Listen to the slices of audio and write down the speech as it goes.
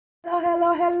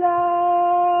Hello,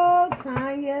 hello.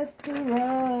 Tanya's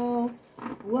Tarot.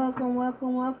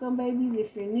 Welcome, babies.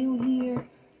 If you're new here,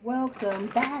 welcome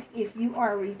back. If you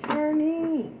are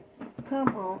returning,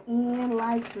 come on in,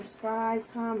 like, subscribe,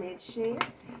 comment, share.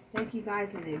 Thank you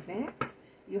guys in advance.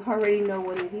 You already know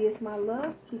what it is, my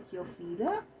loves. Kick your feet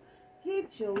up.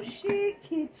 Get your shit,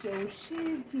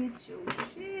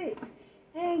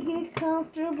 and get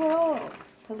comfortable.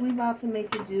 Because we about to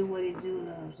make it do what it do,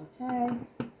 loves, okay?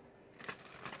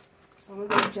 So we're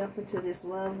going to jump into this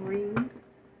love reading.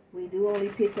 We do only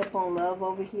pick up on love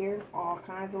over here. All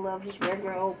kinds of love, just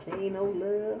regular old plain old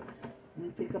love. We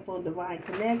pick up on divine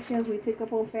connections. We pick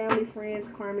up on family, friends,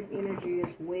 karmic energy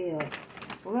as well.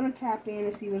 We're going to tap in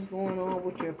and see what's going on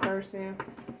with your person.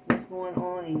 What's going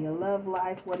on in your love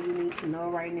life. What do you need to know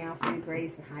right now for your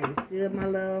grace and highest good, my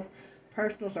loves.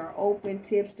 Personals are open.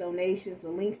 Tips, donations, the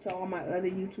links to all my other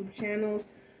YouTube channels.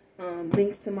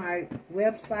 Links to my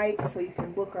website so you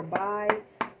can book or buy.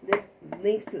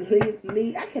 Links to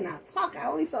leave. I cannot talk. I'm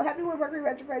only so happy when Mercury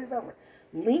retrograde is over.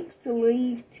 Links to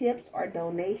leave tips or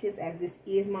donations, as this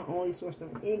is my only source of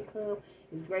income,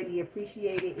 is greatly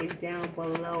appreciated. Is down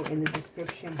below in the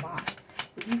description box.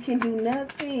 If you can do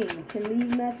nothing, can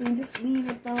leave nothing, just leave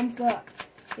a thumbs up.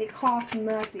 It costs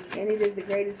nothing, and it is the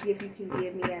greatest gift you can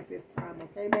give me at this time.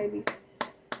 Okay, babies?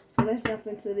 So let's jump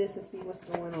into this and see what's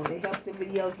going on. It helps the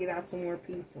videos get out to more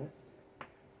people.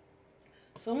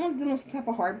 Someone's dealing with some type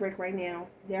of heartbreak right now.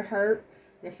 They're hurt.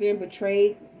 They're feeling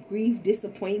betrayed, grief,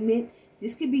 disappointment.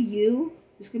 This could be you.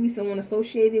 This could be someone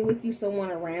associated with you, someone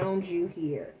around you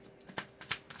here.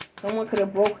 Someone could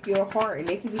have broke your heart, and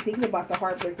they could be thinking about the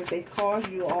heartbreak that they've caused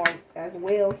you all as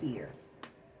well here.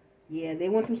 Yeah, they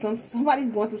went through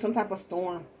somebody's going through some type of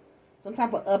storm. Some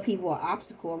type of upheaval,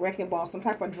 obstacle, a wrecking ball, some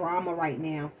type of drama right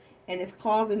now. And it's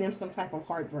causing them some type of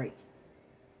heartbreak.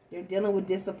 They're dealing with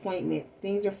disappointment.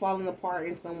 Things are falling apart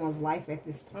in someone's life at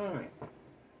this time.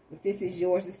 If this is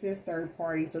yours, this is third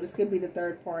party. So this could be the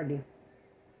third party.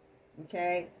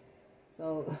 Okay?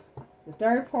 So the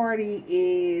third party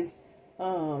is,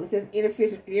 it says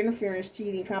interference,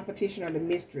 cheating, competition, or the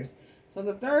mistress. So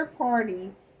the third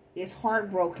party is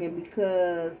heartbroken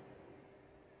because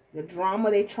the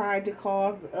drama they tried to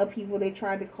cause, the upheaval they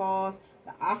tried to cause,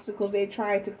 the obstacles they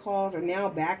tried to cause are now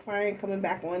backfiring, coming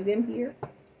back on them here.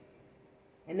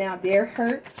 And now they're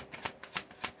hurt.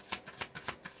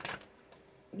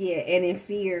 Yeah, and in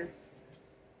fear.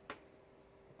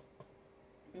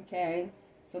 Okay.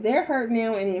 So they're hurt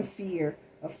now and in fear,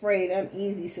 afraid,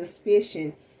 uneasy,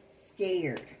 suspicion,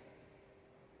 scared.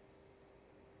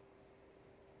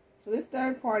 So this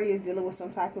third party is dealing with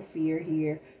some type of fear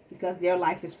here because their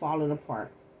life is falling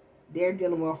apart. They're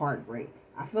dealing with heartbreak.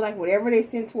 I feel like whatever they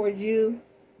sent towards you,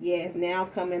 yeah, it's now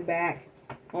coming back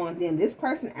on them. This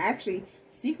person actually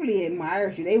secretly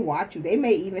admires you. They watch you. They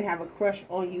may even have a crush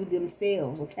on you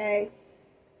themselves, okay?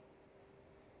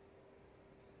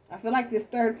 I feel like this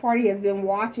third party has been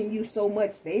watching you so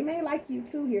much. They may like you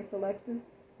too here, collective,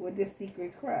 with this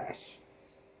secret crush.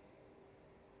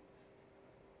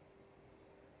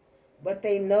 But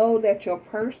they know that your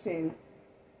person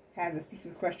has a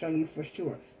secret crush on you for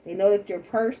sure. They know that your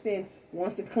person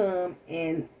wants to come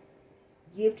and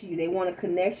give to you. They want a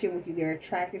connection with you. They're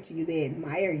attracted to you. They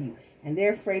admire you. And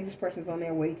they're afraid this person's on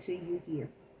their way to you here.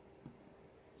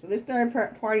 So this third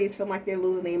party is feeling like they're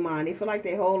losing their mind. They feel like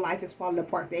their whole life is falling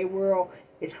apart. Their world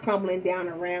is crumbling down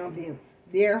around them.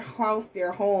 Their house,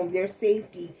 their home, their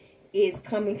safety is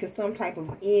coming to some type of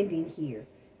ending here.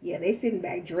 Yeah, they sitting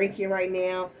back drinking right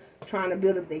now, trying to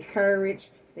build up their courage.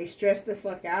 They stress the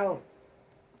fuck out.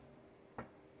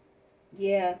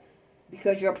 Yeah,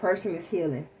 because your person is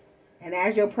healing. And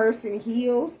as your person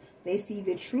heals, they see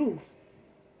the truth.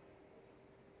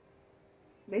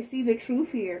 They see the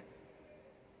truth here.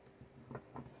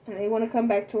 And they want to come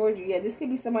back towards you. Yeah, this could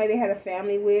be somebody they had a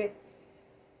family with.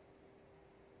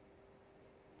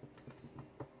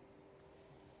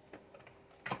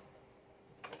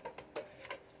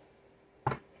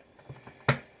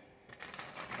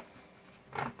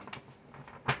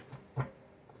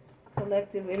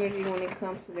 Collective energy when it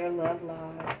comes to their love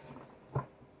lives.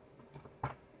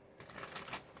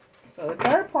 So the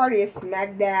third party is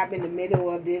smack dab in the middle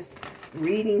of this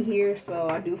reading here. So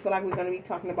I do feel like we're going to be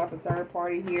talking about the third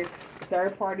party here. The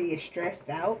third party is stressed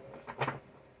out.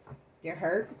 They're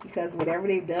hurt because whatever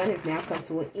they've done has now come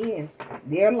to an end.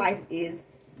 Their life is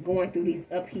going through these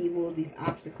upheavals, these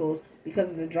obstacles because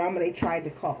of the drama they tried to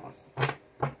cause.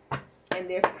 And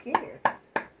they're scared.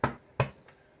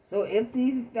 So if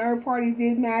these third parties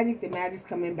did magic, the magic's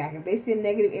coming back. If they send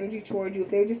negative energy towards you, if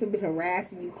they've just been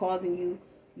harassing you, causing you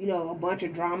you know, a bunch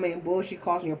of drama and bullshit,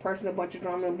 causing your person a bunch of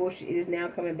drama and bullshit. It is now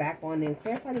coming back on them.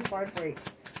 Clarify this heartbreak.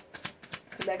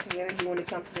 Collective energy when it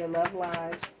comes to their love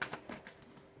lives.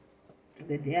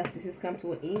 The death. This has come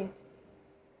to an end.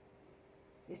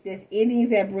 It says endings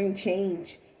that bring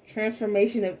change.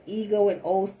 Transformation of ego and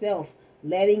old self.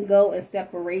 Letting go and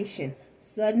separation.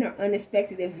 Sudden or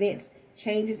unexpected events.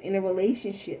 Changes in a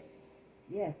relationship.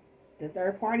 Yeah. The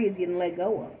third party is getting let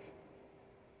go of.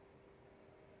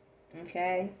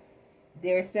 Okay?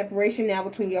 There's separation now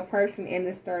between your person and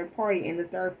this third party. And the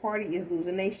third party is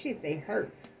losing their shit. They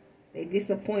hurt. They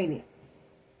disappointed.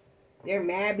 They're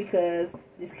mad because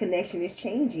this connection is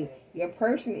changing. Your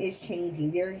person is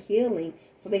changing. They're healing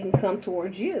so they can come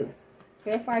towards you.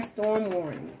 Clarify storm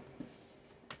warning.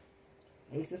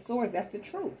 Ace of Swords. That's the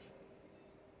truth.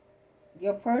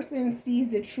 Your person sees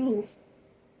the truth.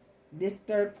 This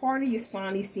third party is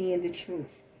finally seeing the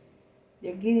truth.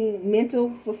 They're getting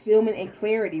mental fulfillment and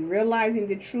clarity, realizing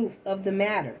the truth of the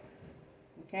matter.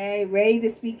 Okay, ready to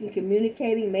speak and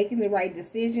communicating, making the right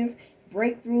decisions,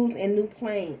 breakthroughs, and new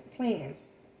plans.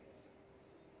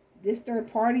 This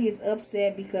third party is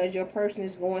upset because your person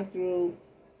is going through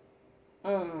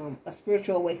a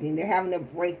spiritual awakening. They're having a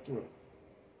breakthrough.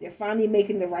 They're finally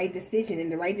making the right decision,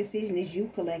 and the right decision is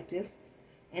you, collective.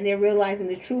 And they're realizing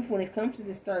the truth when it comes to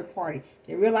this third party.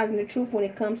 They're realizing the truth when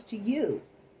it comes to you.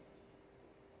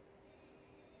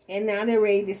 And now they're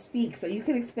ready to speak. So you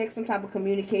could expect some type of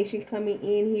communication coming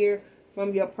in here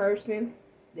from your person.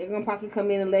 They're going to possibly come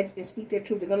in and speak their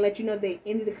truth. They're going to let you know they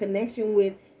ended the connection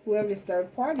with whoever this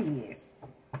third party is.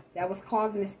 That was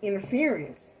causing this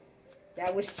interference.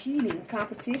 That was cheating,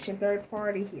 competition, third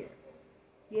party here.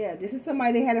 Yeah, this is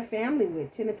somebody they had a family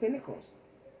with. 10 of Pentacles.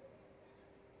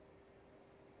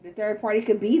 The third party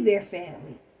could be their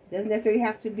family. Doesn't necessarily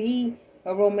have to be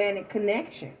a romantic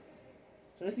connection.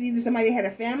 So this is either somebody they had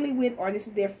a family with or this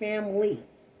is their family.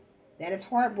 That is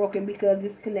heartbroken because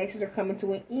these connections are coming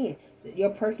to an end.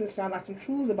 Your person has found out some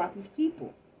truths about these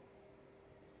people.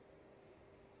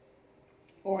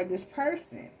 Or this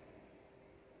person.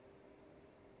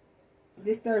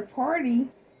 This third party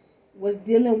was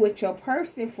dealing with your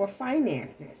person for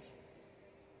finances.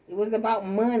 It was about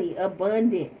money,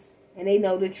 abundance. And they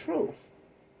know the truth.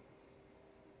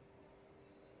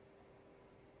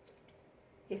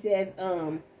 It says,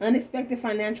 unexpected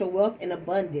financial wealth and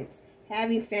abundance.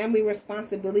 Having family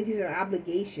responsibilities and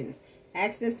obligations.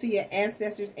 Access to your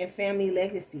ancestors and family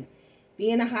legacy.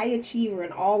 Being a high achiever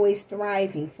and always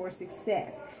thriving for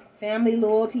success. Family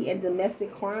loyalty and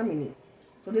domestic harmony.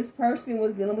 So this person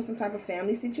was dealing with some type of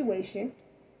family situation.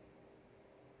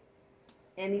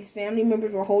 And these family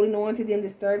members were holding on to them.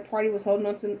 This third party was holding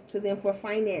on to them for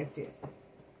finances.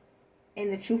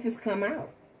 And the truth has come out.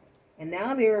 And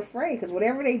now they're afraid because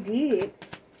whatever they did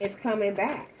is coming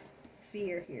back.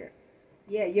 Fear here.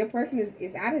 Yeah, your person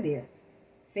is out of there.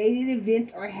 Fated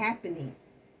events are happening.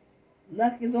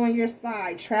 Luck is on your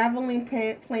side. Traveling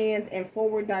plans and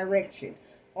forward direction.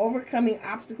 Overcoming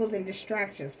obstacles and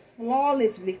distractions.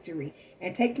 Flawless victory.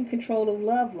 And taking control of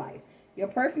love life. Your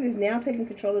person is now taking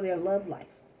control of their love life.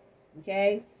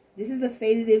 Okay? This is a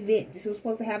fated event. This was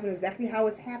supposed to happen exactly how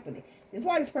it's happening. This is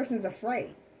why this person is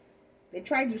afraid. They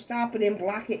tried to stop it and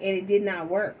block it and it did not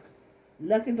work.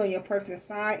 Luck is on your person's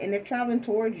side and they're traveling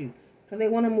towards you because they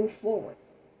want to move forward.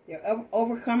 They're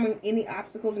overcoming any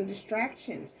obstacles and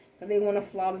distractions because they want a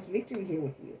flawless victory here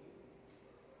with you.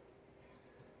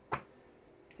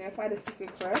 Clarify the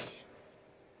secret crush.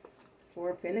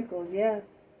 4 of Pentacles, yeah.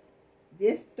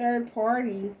 This third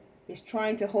party is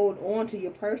trying to hold on to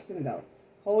your person, though.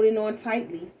 Holding on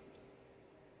tightly.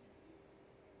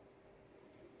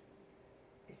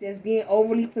 It says being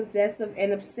overly possessive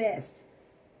and obsessed.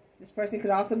 This person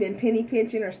could also be penny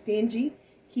pinching or stingy.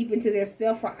 Keeping to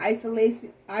themselves for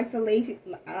isolation. I don't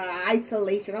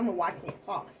know why I can't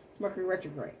talk. It's Mercury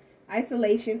retrograde.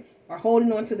 Isolation or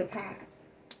holding on to the past.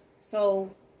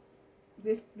 So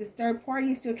this third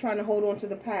party is still trying to hold on to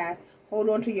the past. Hold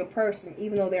on to your person,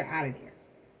 even though they're out of there.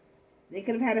 They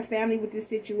could have had a family with this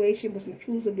situation, but some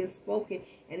truths have been spoken,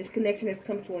 and this connection has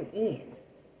come to an end.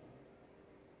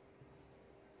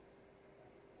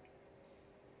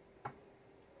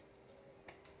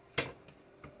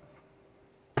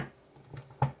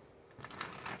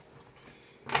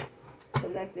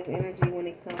 Collective energy when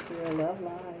it comes to their love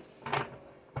lives.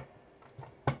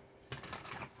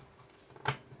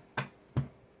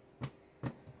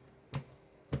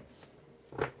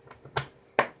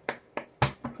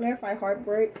 Clarify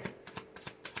heartbreak.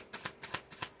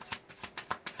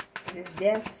 And it's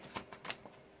death.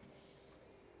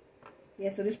 Yeah,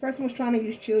 so this person was trying to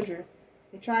use children.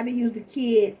 They tried to use the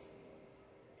kids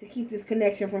to keep this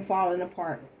connection from falling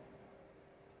apart.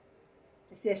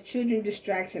 It says children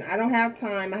distraction. I don't have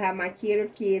time. I have my kid or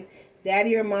kids.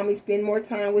 Daddy or mommy spend more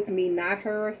time with me, not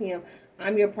her or him.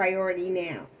 I'm your priority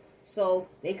now. So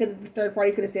the third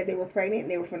party could have said they were pregnant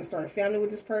and they were going to start a family with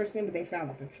this person, but they found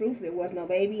out the truth. There was no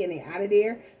baby and they out of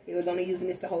there. They was only using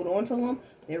this to hold on to them.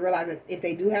 They realized that if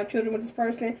they do have children with this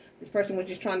person was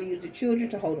just trying to use the children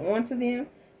to hold on to them,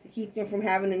 to keep them from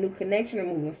having a new connection or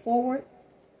moving forward.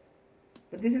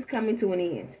 But this is coming to an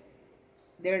end.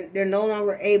 They're no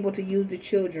longer able to use the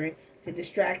children to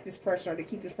distract this person or to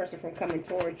keep this person from coming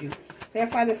towards you.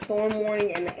 Clarify the storm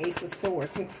warning and the Ace of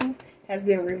Swords. Some truth has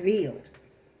been revealed.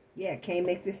 Yeah, can't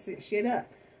make this shit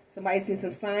up. Somebody's seen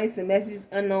some signs, some messages,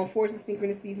 unknown forces,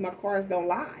 synchronicities. My cards don't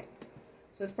lie.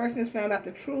 So this person has found out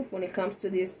the truth when it comes to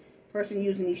this person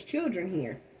using these children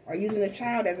here, or using a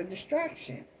child as a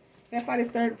distraction. Clarify this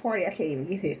third party. I can't even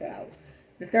get it out.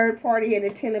 The third party and the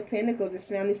Ten of Pentacles is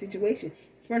family situation.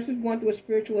 This person is going through a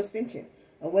spiritual ascension,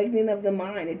 awakening of the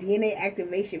mind, a DNA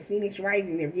activation, Phoenix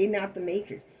rising. They're getting out the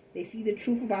matrix. They see the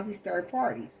truth about these third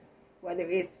parties. Whether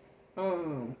it's,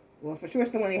 well, for sure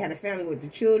someone they had a family with the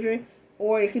children,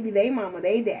 or it could be their mama,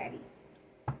 their daddy.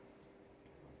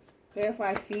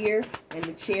 Clarify fear and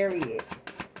the Chariot.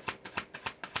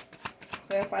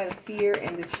 Clarify the fear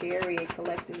and the Chariot,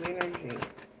 collective energy.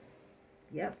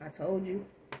 Yep, I told you.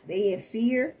 They in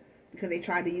fear because they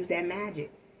tried to use that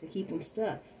magic to keep them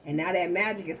stuck. And now that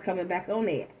magic is coming back on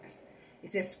their ass.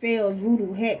 It says spells,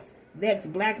 voodoo, hex, vex,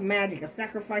 black magic, a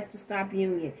sacrifice to stop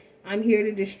union. I'm here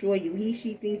to destroy you. He,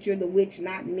 she thinks you're the witch,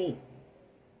 not me.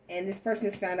 And this person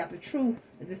has found out the truth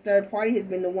that this third party has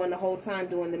been the one the whole time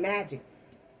doing the magic.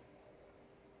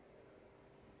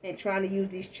 And trying to use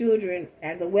these children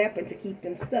as a weapon to keep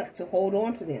them stuck, to hold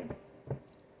on to them.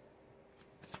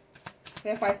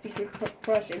 Clarify secret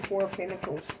crush and Four of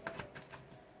Pentacles.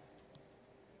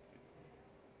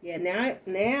 Yeah,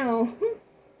 now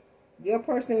your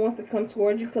person wants to come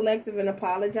towards you, collective, and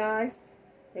apologize.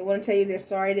 They want to tell you they're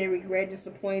sorry, they regret,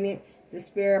 disappointed,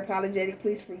 despair, apologetic,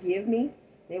 please forgive me.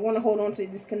 They want to hold on to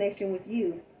this connection with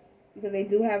you because they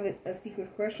do have a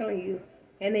secret crush on you,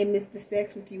 and they miss the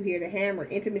sex with you here, the hammer,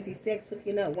 intimacy, sex,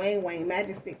 hooking up, wang wang,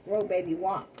 magic stick, throw, baby,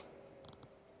 walk.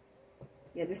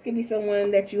 Yeah, this could be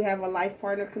someone that you have a life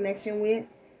partner connection with,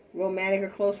 romantic or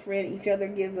close friend, each other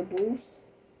gives a boost.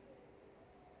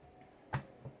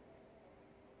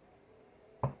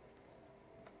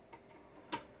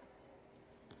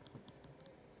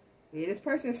 Yeah, this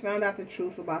person has found out the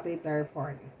truth about their third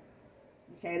party.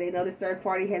 Okay, they know this third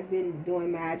party has been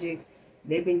doing magic.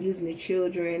 They've been using the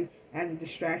children as a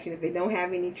distraction. If they don't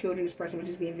have any children, this person was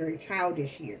just being very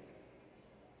childish here.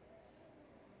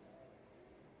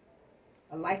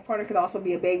 A life partner could also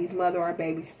be a baby's mother or a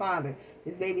baby's father.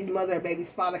 This baby's mother or baby's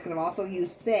father could have also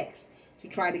used sex to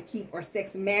try to keep, or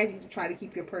sex magic to try to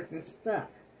keep your person stuck.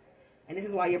 And this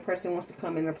is why your person wants to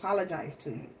come and apologize to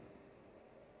you.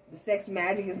 The sex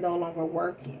magic is no longer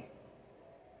working.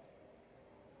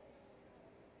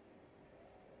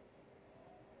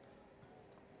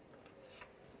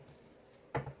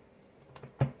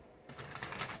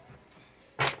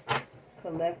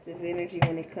 Collective energy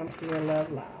when it comes to their love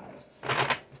lives.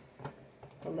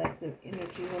 Collective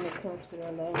energy when it comes to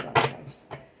their love lives.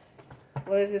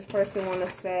 What does this person want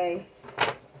to say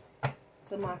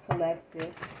to my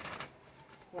collective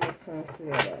when it comes to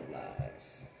their love lives?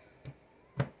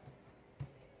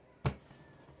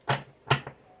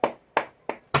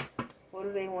 What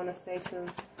do they want to say to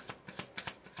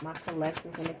my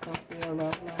collective when it comes to their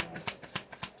love lives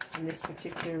in this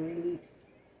particular read?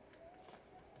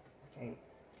 Okay,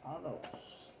 all those.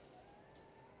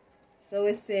 So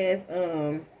it says,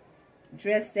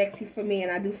 dress sexy for me.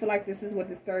 And I do feel like this is what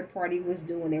this third party was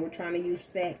doing. They were trying to use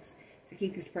sex to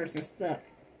keep this person stuck,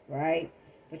 right?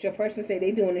 But your person say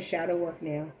they're doing the shadow work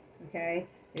now, okay?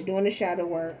 They're doing the shadow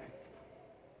work.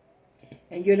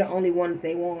 And you're the only one that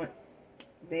they want.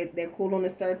 They're cool on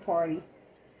this third party.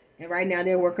 And right now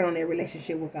they're working on their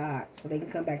relationship with God so they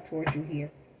can come back towards you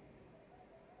here.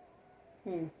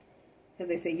 Because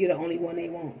they say you're the only one they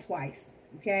want twice,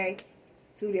 okay?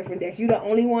 Two different decks. You're the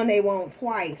only one they want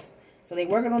twice. So they're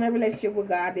working on their relationship with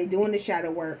God. They're doing the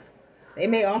shadow work. They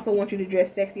may also want you to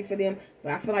dress sexy for them.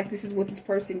 But I feel like this is what this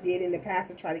person did in the past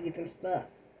to try to get them stuck.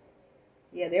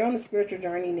 Yeah, they're on a spiritual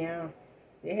journey now.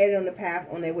 They're headed on the path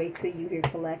on their way to you here,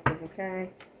 collective, okay?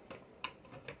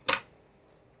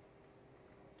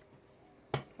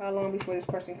 How long before this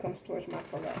person comes towards my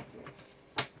collective?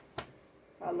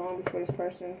 How long before this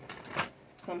person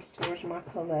comes towards my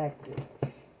collective?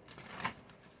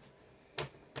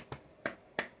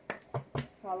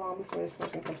 How long before this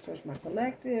person comes towards my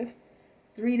collective?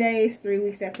 3 days, 3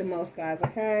 weeks at the most, guys,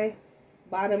 okay?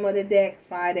 Bottom of the deck,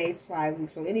 5 days, 5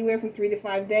 weeks. So anywhere from 3 to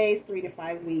 5 days, 3 to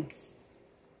 5 weeks.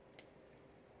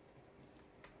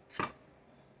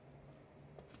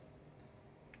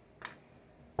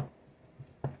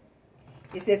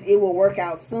 It says it will work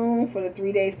out soon for the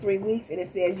 3 days, 3 weeks. And it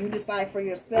says you decide for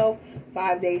yourself,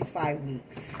 5 days, 5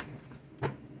 weeks.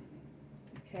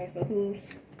 Okay, so who's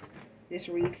this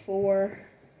read for?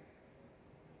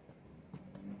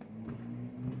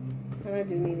 I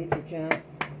do need it to jump.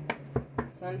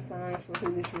 Sun signs for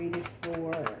who this read is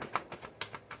for.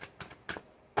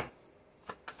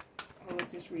 Who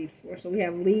is this read for? So we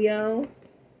have Leo.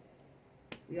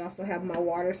 We also have my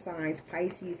water signs,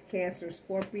 Pisces, Cancer,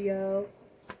 Scorpio.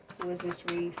 Who is this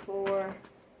read for?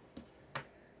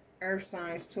 Earth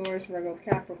signs, Taurus, Virgo,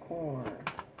 Capricorn.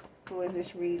 Who is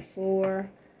this read for?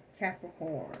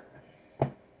 Capricorn.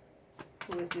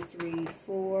 Who is this read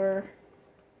for?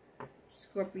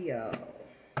 Scorpio.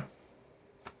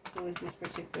 Who is this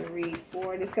particular read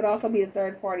for? This could also be the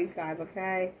third parties, guys,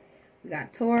 okay? We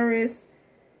got Taurus,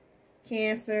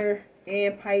 Cancer,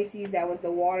 and Pisces. That was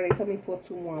the water. They told me pull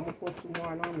 2 more. I'm going to pull 2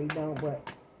 more. I normally don't,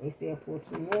 but they said pull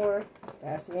 2 more.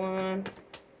 That's 1.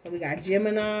 So we got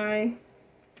Gemini.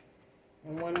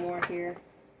 And 1 more here.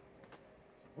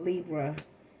 Libra.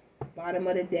 Bottom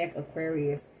of the deck,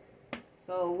 Aquarius.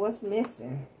 So what's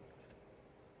missing?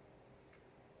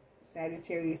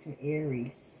 Sagittarius and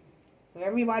Aries. So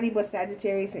everybody but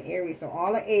Sagittarius and Aries. So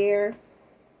all the air,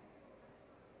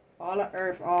 all the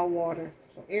earth, all water.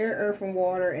 So air, earth, and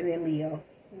water, and then Leo.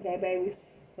 Okay, babies?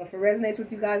 So if it resonates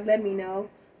with you guys, let me know.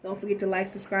 Don't forget to like,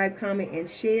 subscribe, comment, and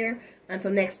share.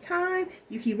 Until next time,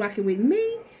 you keep rocking with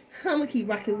me. I'm going to keep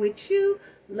rocking with you.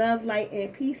 Love, light,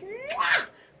 and peace. Mwah!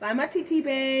 Bye, my TT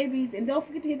babies. And don't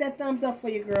forget to hit that thumbs up for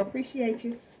your girl. Appreciate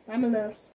you. Bye, my loves.